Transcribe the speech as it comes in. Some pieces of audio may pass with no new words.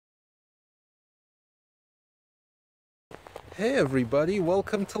Hey everybody,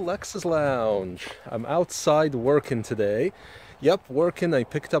 welcome to Lex's Lounge. I'm outside working today. Yep, working. I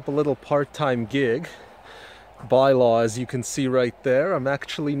picked up a little part-time gig. Bylaw, as you can see right there. I'm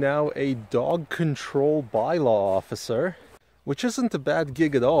actually now a dog control bylaw officer, which isn't a bad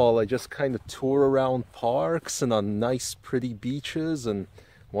gig at all. I just kind of tour around parks and on nice pretty beaches, and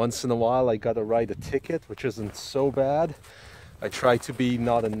once in a while I gotta write a ticket, which isn't so bad. I try to be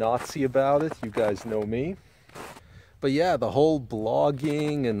not a Nazi about it, you guys know me. But yeah, the whole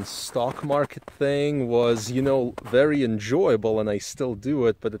blogging and stock market thing was, very enjoyable, and I still do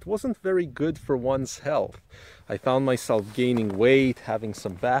it, but it wasn't very good for one's health. I found myself gaining weight, having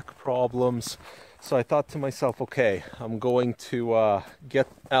some back problems, so I thought to myself, okay, I'm going to get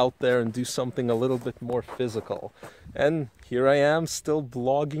out there and do something a little bit more physical. And here I am, still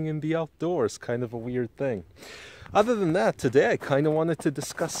blogging in the outdoors, kind of a weird thing. Other than that, today I kind of wanted to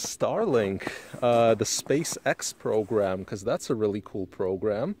discuss StarLink, the SpaceX program, because that's a really cool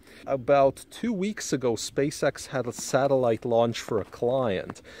program. About 2 weeks ago, SpaceX had a satellite launch for a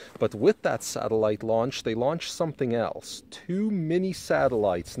client, but with that satellite launch, they launched something else. 2 mini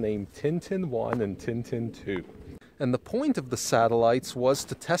satellites named Tintin 1 and Tintin 2. And the point of the satellites was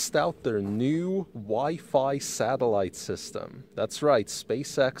to test out their new Wi-Fi satellite system. That's right,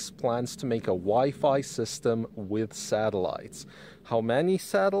 SpaceX plans to make a Wi-Fi system with satellites. How many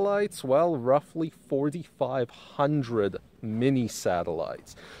satellites? Well, roughly 4,500 mini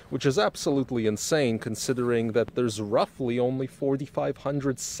satellites, which is absolutely insane considering that there's roughly only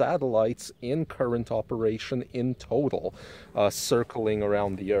 4,500 satellites in current operation in total, circling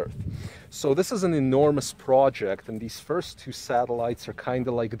around the Earth. So this is an enormous project, and these first 2 satellites are kind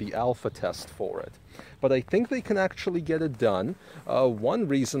of like the alpha test for it. But I think they can actually get it done. One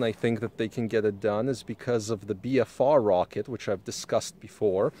reason I think that they can get it done is because of the BFR rocket, which I've discussed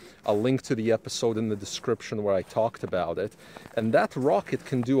before. I'll link to the episode in the description where I talked about it. And that rocket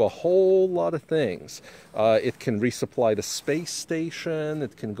can do a whole lot of things. It can resupply the space station,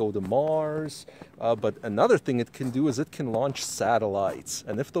 it can go to Mars, but another thing it can do is it can launch satellites.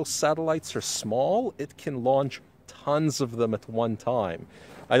 And if those satellites are small, it can launch tons of them at one time.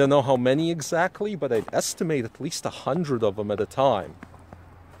 I don't know how many exactly, but I'd estimate at least 100 of them at a time.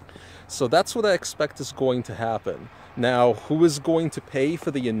 So that's what I expect is going to happen. Now, who is going to pay for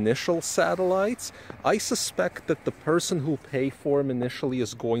the initial satellites? I suspect that the person who'll pay for them initially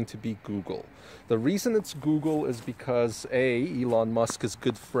is going to be Google. The reason it's Google is because A, Elon Musk is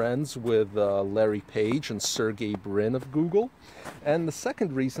good friends with Larry Page and Sergey Brin of Google. And the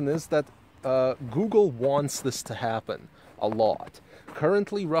second reason is that Google wants this to happen a lot.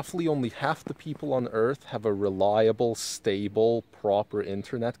 Currently, roughly only half the people on Earth have a reliable, stable, proper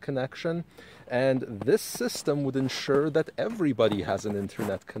internet connection. And this system would ensure that everybody has an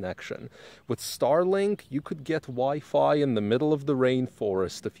internet connection. With StarLink, you could get Wi-Fi in the middle of the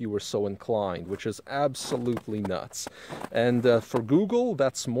rainforest if you were so inclined, which is absolutely nuts. And for Google,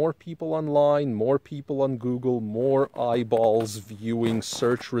 that's more people online, more people on Google, more eyeballs viewing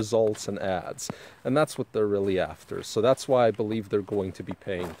search results and ads. And that's what they're really after. So that's why I believe they're going to be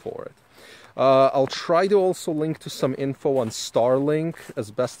paying for it. I'll try to also link to some info on StarLink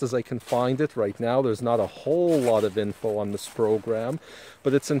as best as I can find it. Right now, there's not a whole lot of info on this program,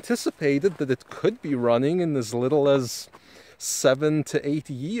 but it's anticipated that it could be running in as little as 7 to 8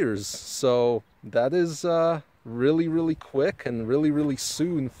 years. So that is really, really quick and really, really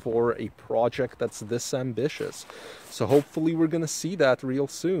soon for a project that's this ambitious. So hopefully we're going to see that real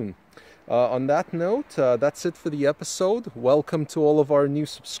soon. On that note, that's it for the episode. Welcome to all of our new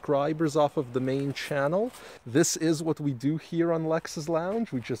subscribers off of the main channel. This is what we do here on Lex's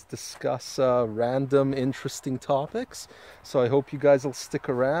Lounge. We just discuss random, interesting topics. So I hope you guys will stick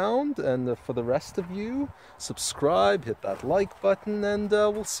around. And for the rest of you, subscribe, hit that like button, and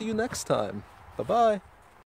we'll see you next time. Bye-bye.